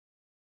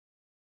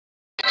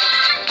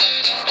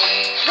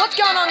What's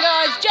going on,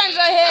 guys? James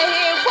here.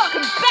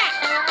 Welcome back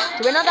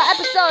to another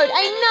episode.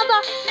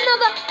 Another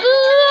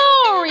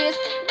glorious,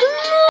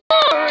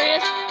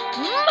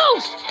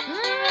 most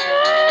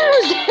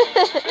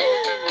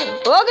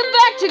welcome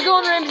back to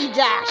Gordon Ramsay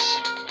Dash.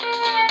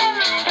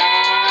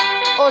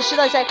 Or should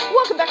I say,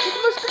 welcome back to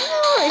the most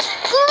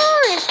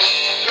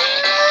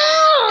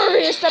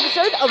glorious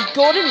episode of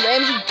Gordon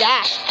Ramsay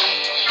Dash.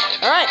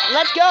 Alright,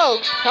 let's go.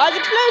 Prize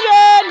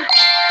explosion!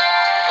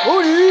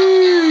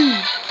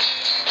 Woody!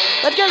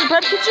 Let's go to the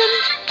prep kitchen.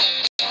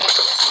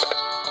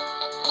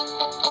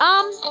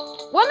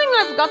 One thing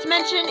I forgot to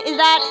mention is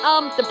that,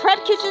 the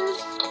prep kitchens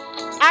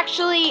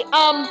actually,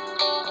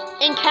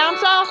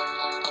 encounter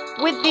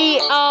with the,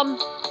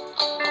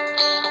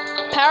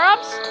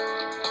 power-ups.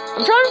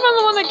 I'm trying to find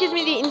the one that gives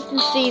me the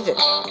instant season.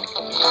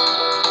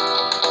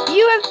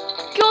 You have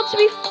got to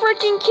be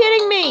freaking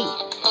kidding me.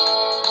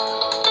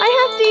 I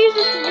have to use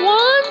this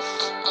once?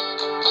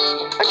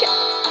 Okay.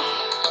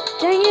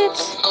 Dang it.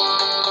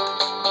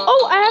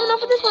 Oh, I have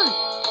enough of this one.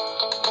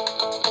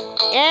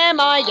 And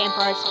my game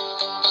prize.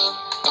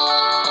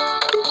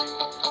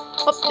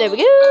 Oh, there we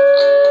go.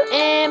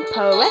 And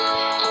poet.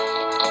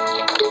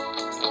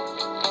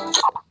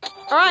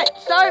 Alright,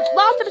 so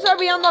last episode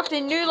we unlocked a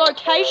new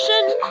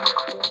location.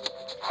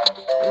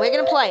 And we're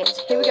gonna play it.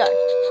 Here we go.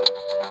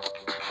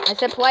 I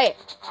said play it.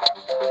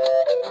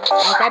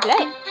 I said play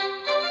it.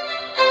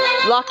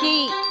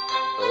 Lucky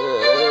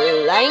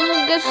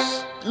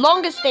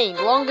Longestine.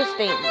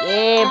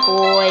 Yeah,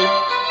 boy.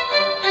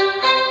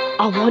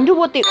 I wonder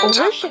what the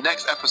the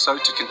next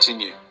episode to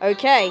continue.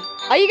 Okay.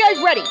 Are you guys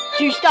ready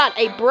to start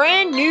a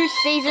brand new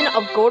season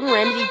of Gordon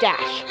Ramsay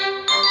Dash?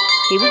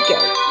 Here we go.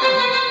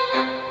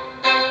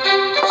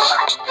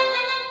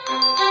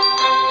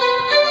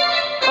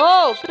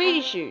 Oh,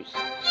 speedy shoes.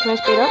 Can I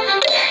speed up?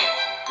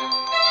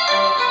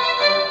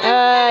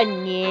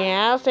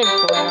 Yeah, I'll save it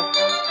for later.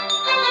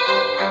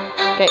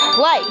 Okay,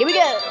 play. Here we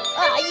go.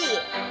 Oh,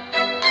 yeah.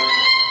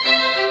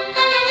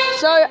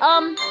 So,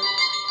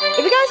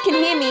 if you guys can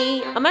hear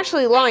me, I'm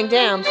actually lying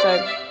down, so,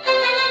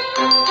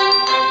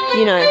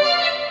 you know.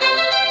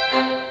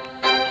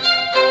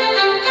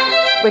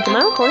 Wait, am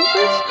I recording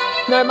first?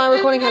 No, my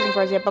recording hasn't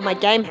frozen yet, but my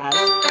game has.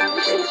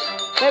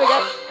 There we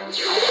go.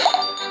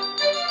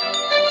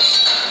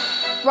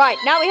 Right,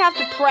 now we have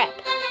to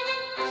prep.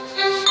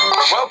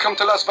 Welcome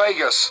to Las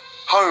Vegas,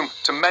 home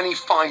to many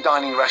fine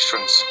dining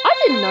restaurants. I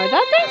didn't know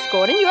that. Thanks,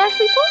 Gordon. You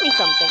actually taught me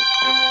something.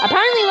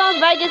 Apparently, Las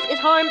Vegas is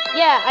home.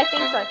 Yeah, I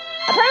think so.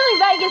 Apparently,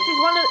 Vegas is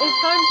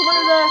home to one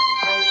of the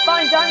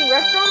fine dining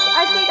restaurants.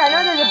 I think I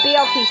know there's a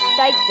BLT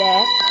steak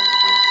there.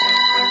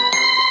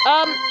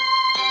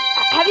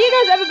 Have you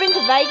guys ever been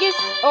to Vegas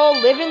or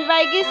live in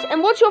Vegas?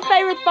 And what's your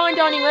favorite fine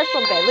dining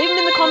restaurant there? Leave them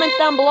in the comments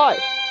down below.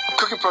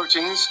 Cooking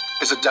proteins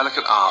is a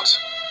delicate art.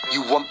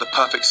 You want the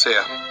perfect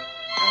sear.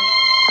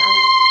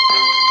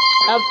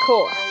 Of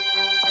course.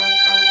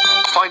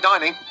 Fine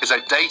dining is a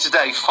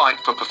day-to-day fight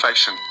for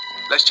perfection.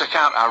 Let's check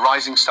out our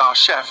rising star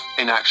chef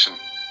in action.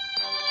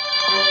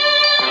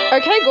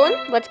 Okay,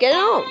 Gordon, let's get it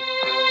on.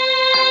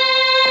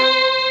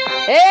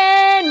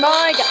 And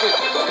my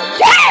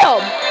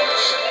God.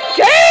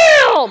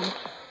 Damn!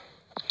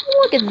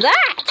 Look at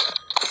that!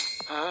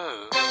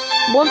 Oh.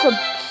 Wants a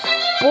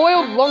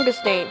boiled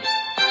longestine.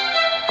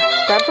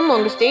 Grab some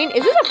longestine.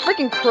 Is this a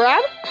freaking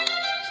crab?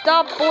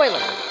 Stop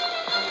boiling.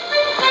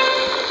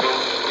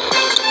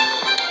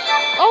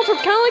 Oh, so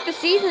it's kind of like the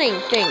seasoning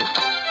thing.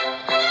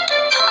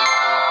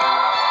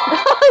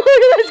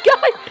 Look at this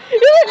guy. He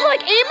looks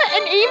like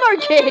an emo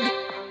kid.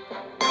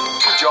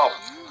 Good job.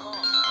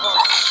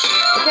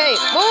 Okay,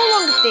 more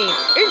longestine.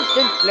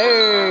 Instant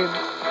flame.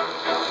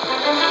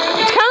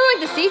 It's kind of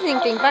like the seasoning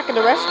thing back at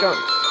the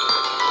restaurants.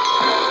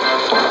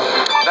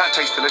 That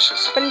tastes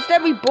delicious. But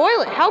instead we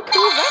boil it. How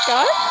cool is that,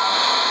 guys?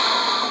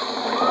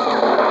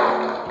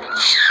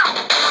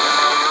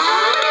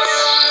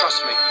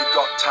 Trust me, you've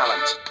got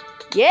talent.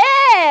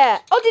 Yeah!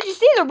 Oh, did you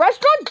see the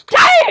restaurant?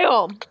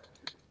 Damn!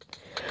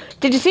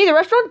 Did you see the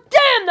restaurant?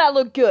 Damn, that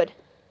looked good.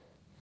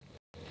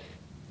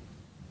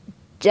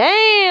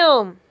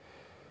 Damn!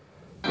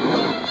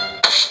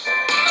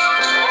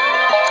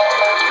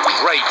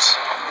 Great.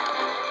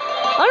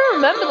 I don't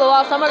remember the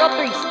last time I got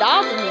 3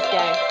 stars in this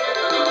game.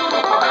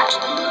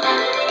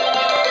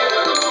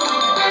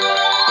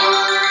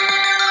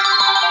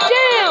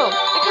 Damn!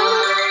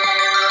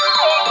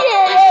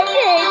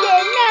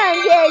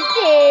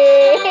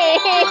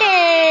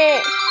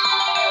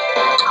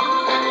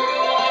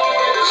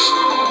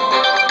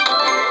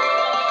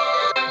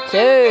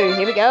 Two,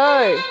 here we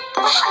go.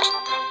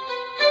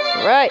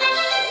 Right.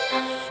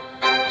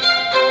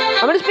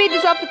 I'm gonna speed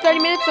this up for 30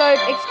 minutes, so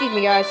excuse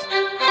me, guys.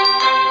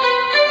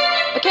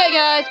 Okay,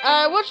 guys,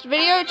 I watched the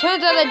video.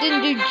 Turns out I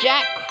didn't do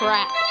jack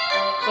crap.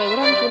 Wait, what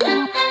happened to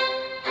that?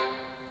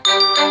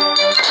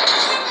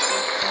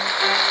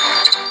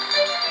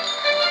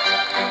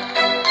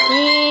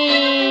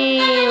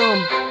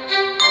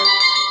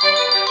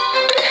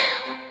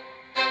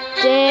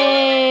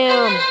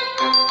 Damn.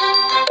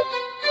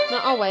 No,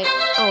 I'll wait.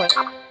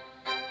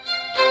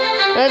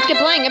 Let's get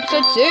playing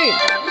episode 2.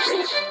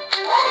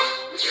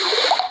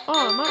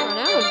 Oh, I might run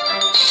out of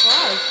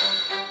supplies.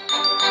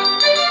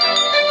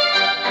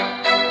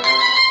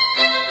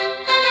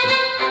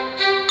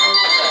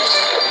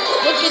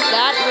 Look at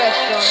that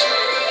restaurant.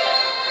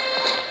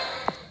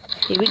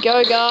 Here we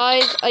go,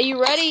 guys. Are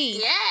you ready?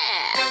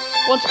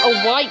 Yeah. Wants a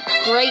white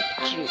grape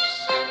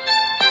juice.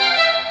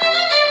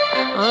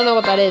 I don't know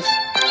what that is.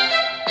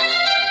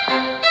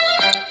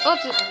 Oh,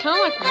 it's kind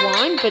of like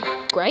wine, but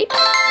grapes?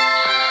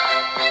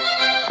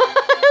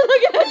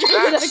 Look at how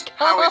big That's that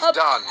how cup. it's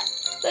done.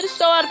 That is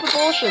so out of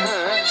proportion.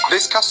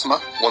 This customer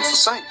wants the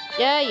same.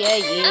 Yeah.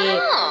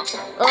 Oh.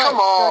 Alright, Come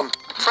on,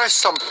 press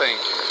something.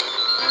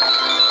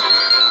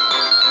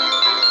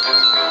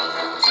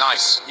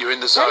 Nice, you're in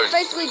the So zone. that's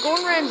basically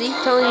Gordon Ramsay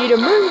telling you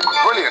to move.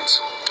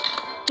 Brilliant.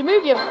 To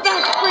move your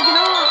fat friggin'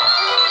 ass.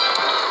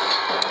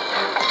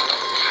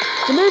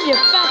 To move your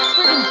fat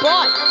friggin'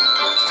 butt.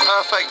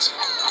 Perfect.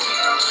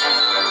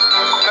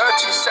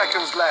 30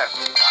 seconds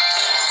left.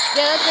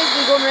 Yeah, that's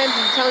basically Gordon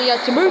Ramsay telling you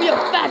to move your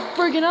fat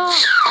friggin'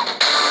 ass.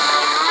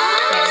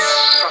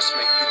 Trust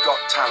me, you've got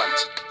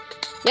talent.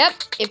 Yep,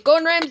 if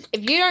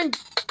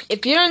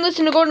you don't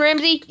listen to Gordon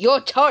Ramsay,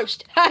 you're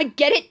toast.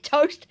 Get it,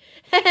 toast?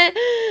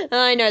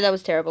 I know that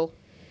was terrible.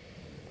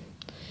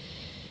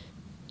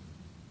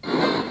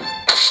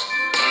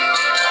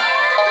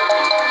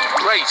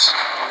 Great.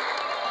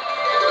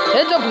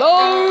 Heads up,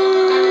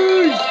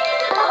 blows!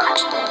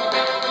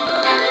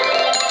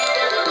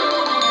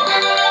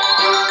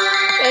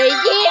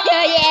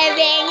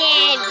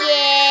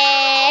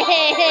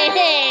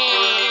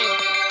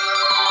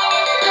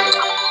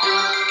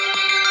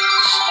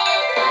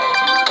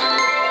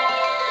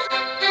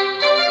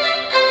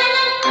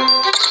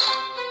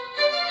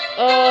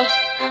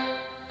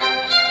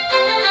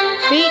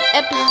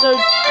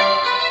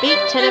 Beat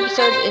 10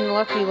 episodes in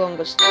Lucky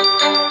Longest.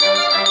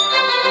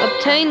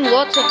 Obtain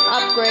lots of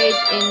upgrades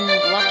in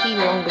Lucky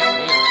Longest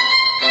Name.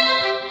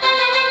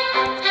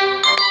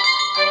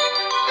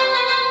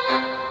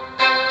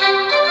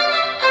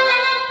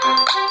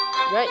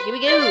 Right, here we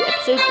go,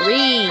 episode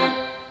 3.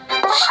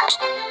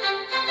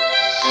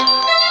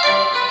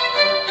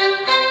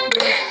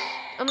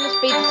 I'm gonna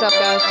speed this up,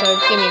 guys, so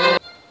give me a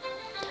minute.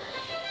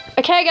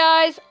 Okay,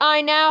 guys,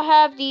 I now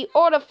have the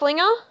order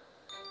flinger.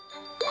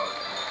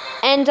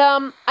 And,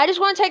 I just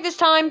want to take this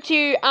time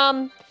to,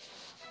 and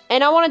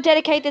I want to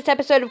dedicate this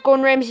episode of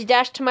Gordon Ramsay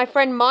Dash to my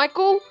friend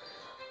Michael.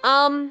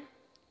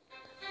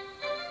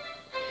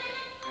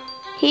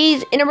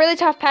 He's in a really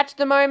tough patch at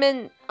the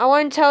moment. I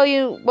won't tell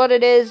you what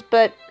it is,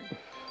 but,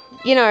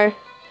 you know,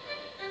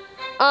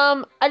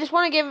 I just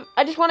want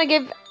to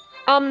give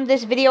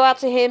this video out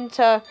to him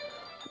to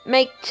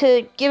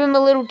give him a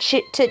little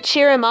to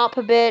cheer him up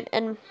a bit.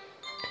 And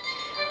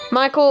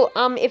Michael,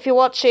 if you're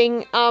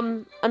watching,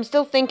 I'm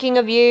still thinking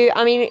of you.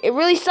 I mean, it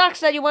really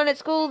sucks that you weren't at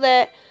school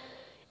there.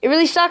 It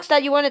really sucks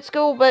that you weren't at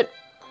school, but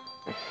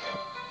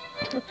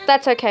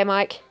that's okay,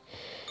 Mike.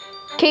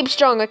 Keep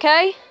strong,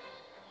 okay?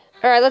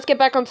 Alright, let's get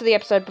back onto the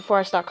episode before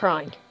I start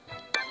crying.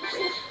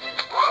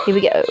 Here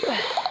we go.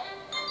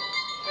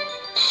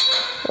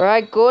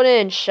 Alright,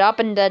 Gordon,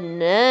 sharpen the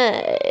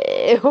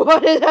knife.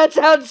 What did that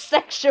sound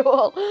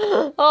sexual?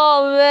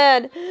 Oh,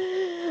 man.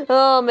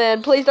 Oh,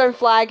 man, please don't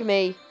flag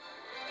me.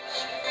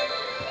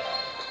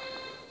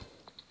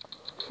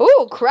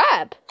 Ooh,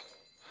 crab.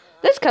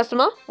 This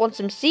customer wants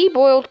some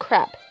sea-boiled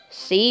crab.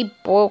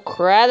 Sea-boiled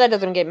crab? That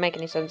doesn't make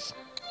any sense.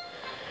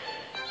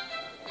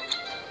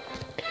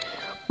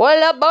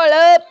 Boil up, boil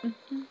up.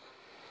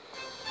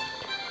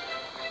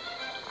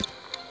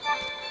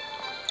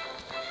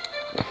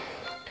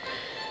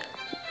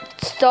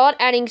 Start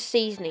adding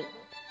seasoning.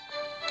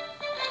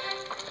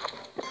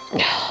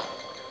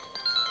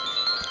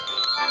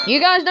 You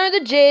guys know the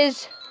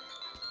jizz.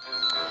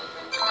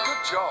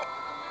 Good job.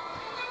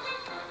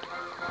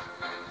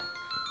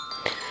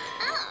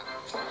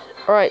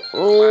 Alright,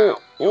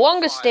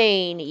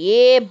 Longestine.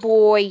 Yeah,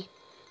 boy.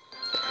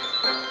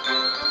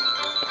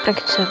 I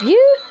can serve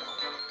you.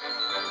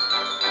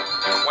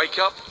 Wake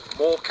up,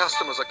 more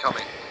customers are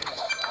coming.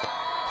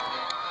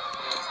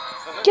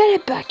 Get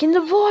it back in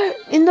the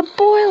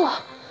boiler.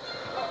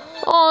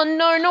 Oh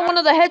no, not one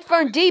of the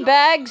headphone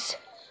D-bags.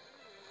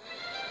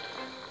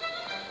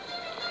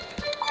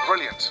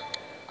 Brilliant.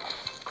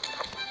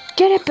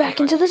 Get it back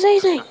into the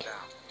seasoning.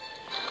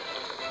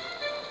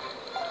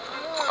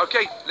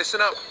 Okay,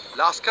 listen up.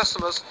 Last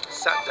customers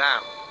sat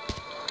down.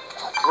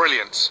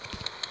 Brilliant.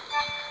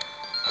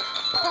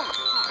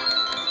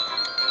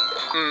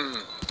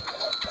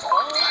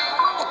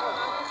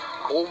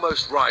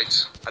 Almost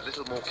right. A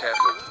little more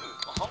careful.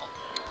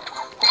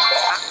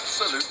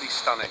 Absolutely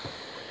stunning.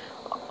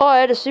 Oh, I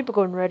had a super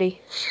gun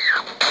ready.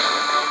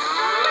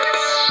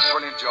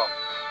 Brilliant job.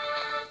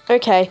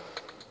 Okay.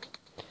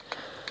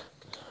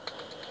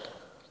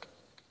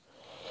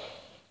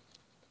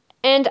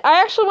 And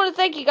I actually want to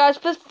thank you guys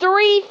for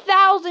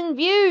 3,000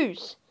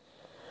 views.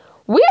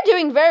 We're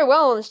doing very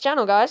well on this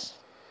channel, guys.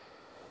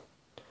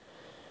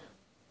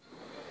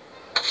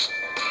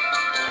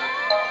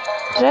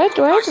 Do I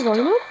have the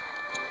volume up?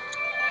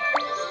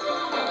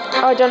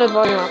 Oh, I don't have the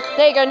volume up.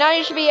 There you go. Now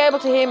you should be able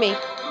to hear me.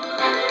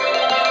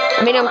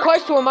 I mean, I'm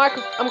close to the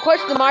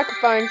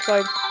microphone,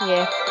 so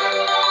yeah.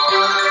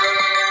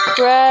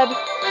 Crab,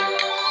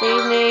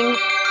 seasoning.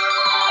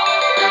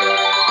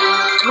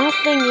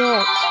 Nothing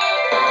yet.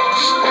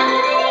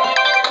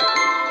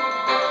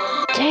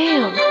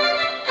 Damn.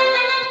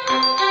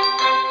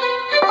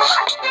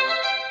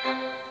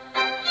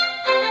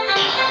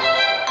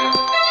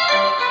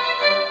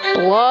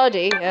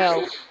 Bloody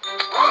hell.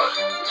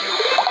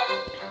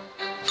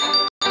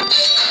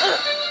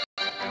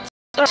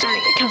 I'm trying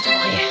to get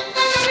comfortable here.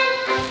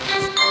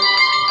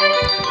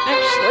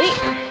 Actually.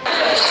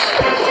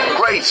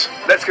 Great.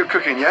 Let's go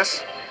cooking,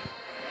 yes?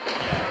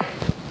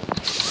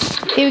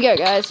 Here we go,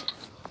 guys.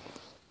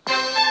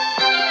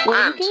 What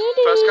are And we gonna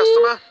do? first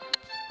customer.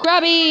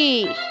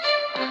 Krabby!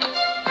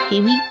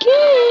 Here we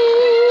go!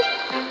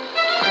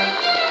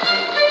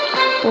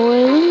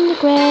 Boiling the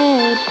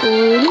crab,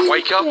 boiling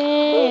Wake the up.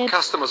 More crab.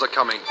 customers are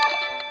coming.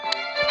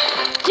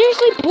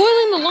 Seriously,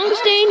 boiling the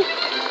longestine?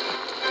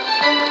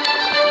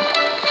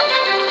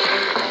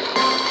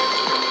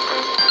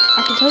 I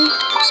can tell you.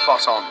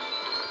 Spot on.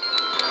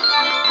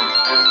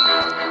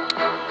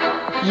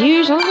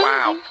 You something?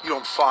 Wow, you're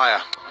on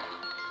fire.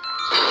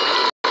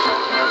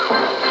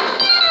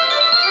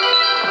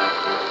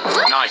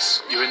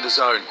 Nice, you're in the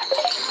zone.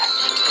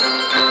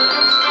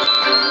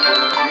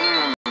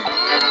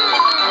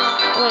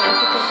 Wait,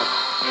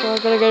 so I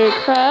gotta go to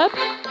crab.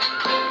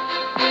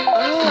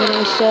 I'm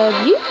gonna serve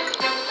you.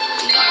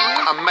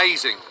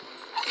 Amazing.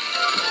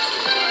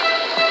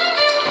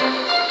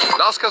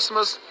 Last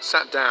customers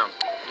sat down.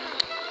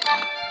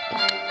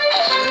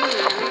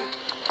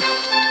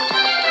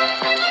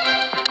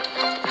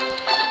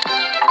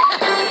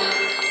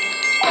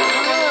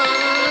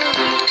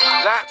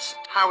 That's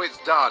how it's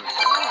done.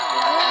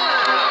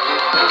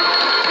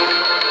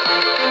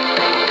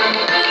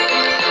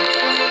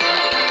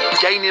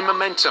 Gaining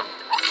momentum.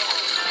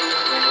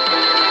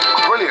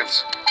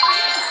 Brilliant.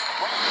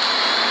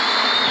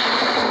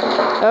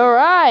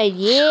 Alright,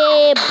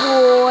 yeah,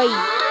 boy.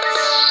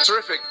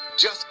 Terrific.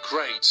 Just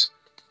great.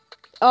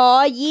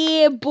 Oh,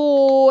 yeah,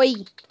 boy.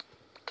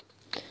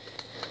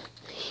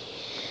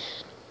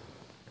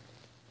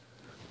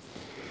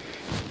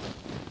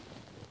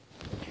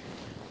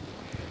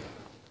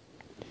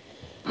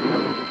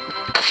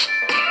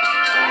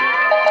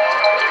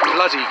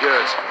 Bloody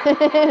good.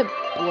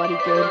 Bloody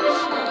good.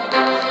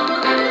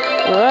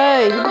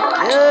 Right,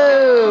 here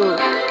we go.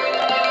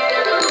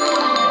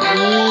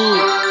 Yeah.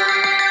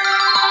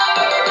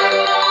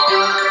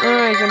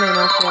 Alright, give me an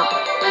outfit.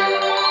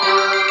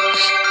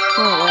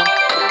 Oh well.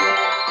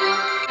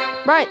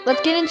 Right,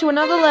 let's get into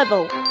another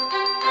level.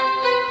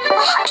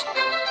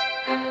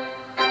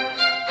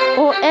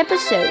 Or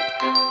episode.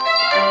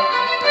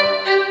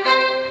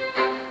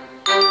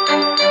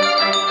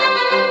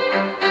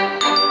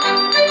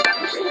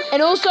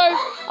 And also,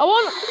 I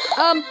want,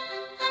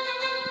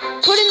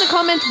 put in the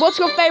comments, what's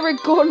your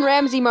favorite Gordon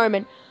Ramsay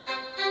moment?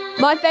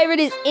 My favorite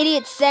is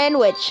idiot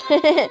sandwich.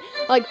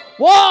 Like,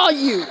 what are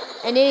you?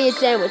 An idiot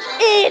sandwich.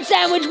 Idiot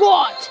sandwich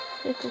what?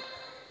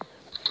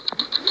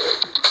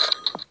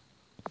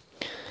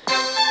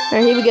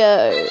 Alright, here we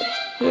go.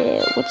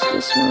 Yeah, what's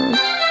this one?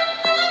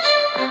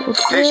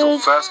 Here's your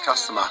first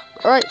customer.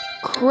 Alright,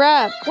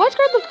 crab. Why's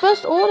crab the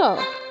first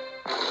order?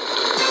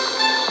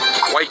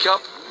 Wake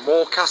up.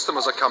 More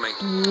customers are coming.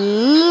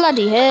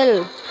 Bloody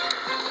hell.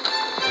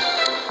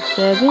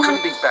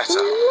 Couldn't be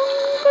better.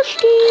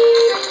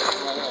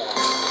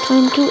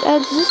 Time to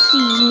add the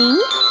seasoning.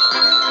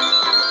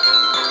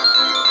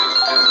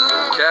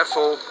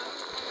 Careful.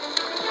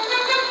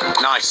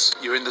 Nice.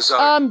 You're in the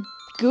zone.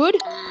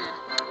 Good.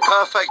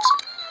 Perfect.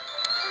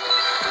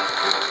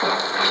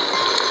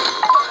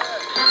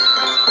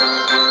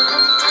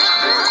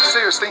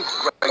 Seriously,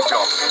 great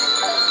job.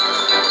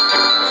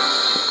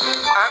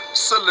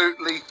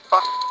 Absolutely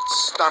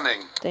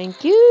stunning.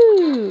 Thank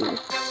you.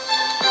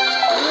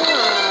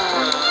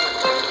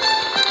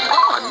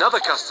 Another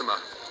customer.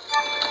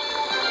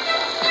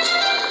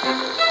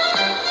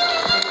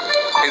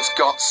 It's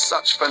got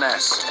such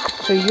finesse.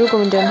 So you're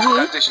going down here.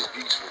 That dish is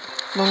beautiful.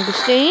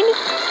 Longestine.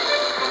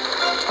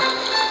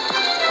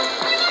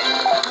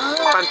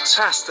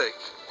 Fantastic.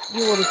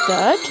 You ordered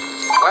that.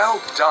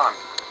 Well done.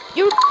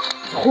 You.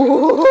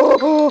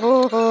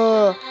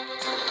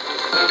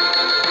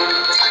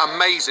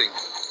 Amazing.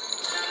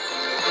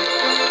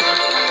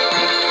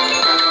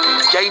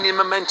 Gaining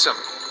momentum.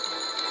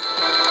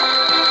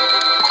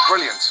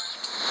 Brilliant.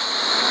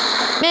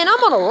 Man,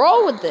 I'm on a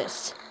roll with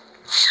this.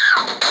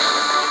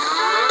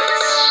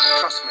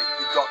 Trust me,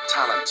 you've got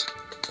talent.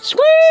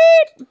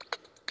 Sweet.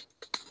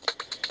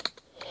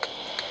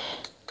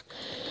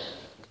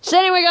 So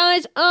anyway,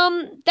 guys,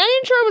 that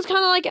intro was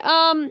kind of like,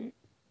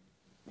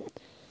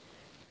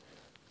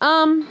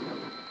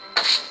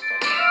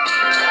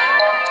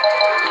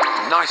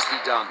 Nicely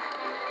done.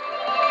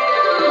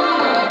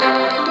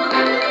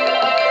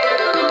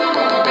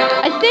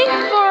 I think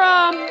for,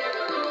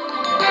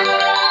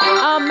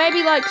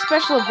 maybe like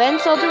special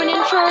events I'll do an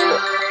intro.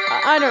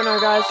 I don't know,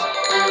 guys.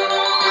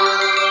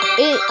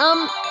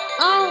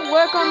 I'll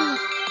work on,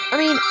 I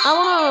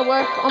want to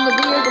work on the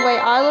video the way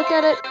I look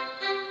at it.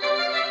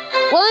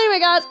 Well, anyway,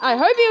 guys, I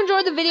hope you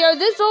enjoyed the video.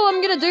 This is all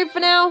I'm going to do for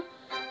now.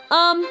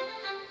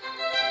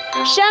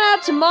 Shout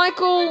out to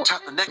Michael.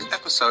 Tap the next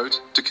episode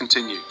to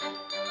continue.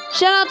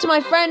 Shout out to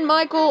my friend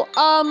Michael.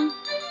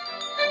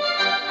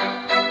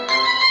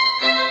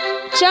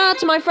 Shout out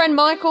to my friend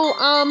Michael.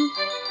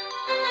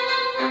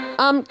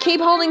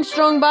 Keep holding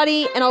strong,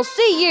 buddy, and I'll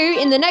see you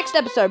in the next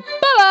episode.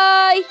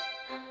 Bye-bye!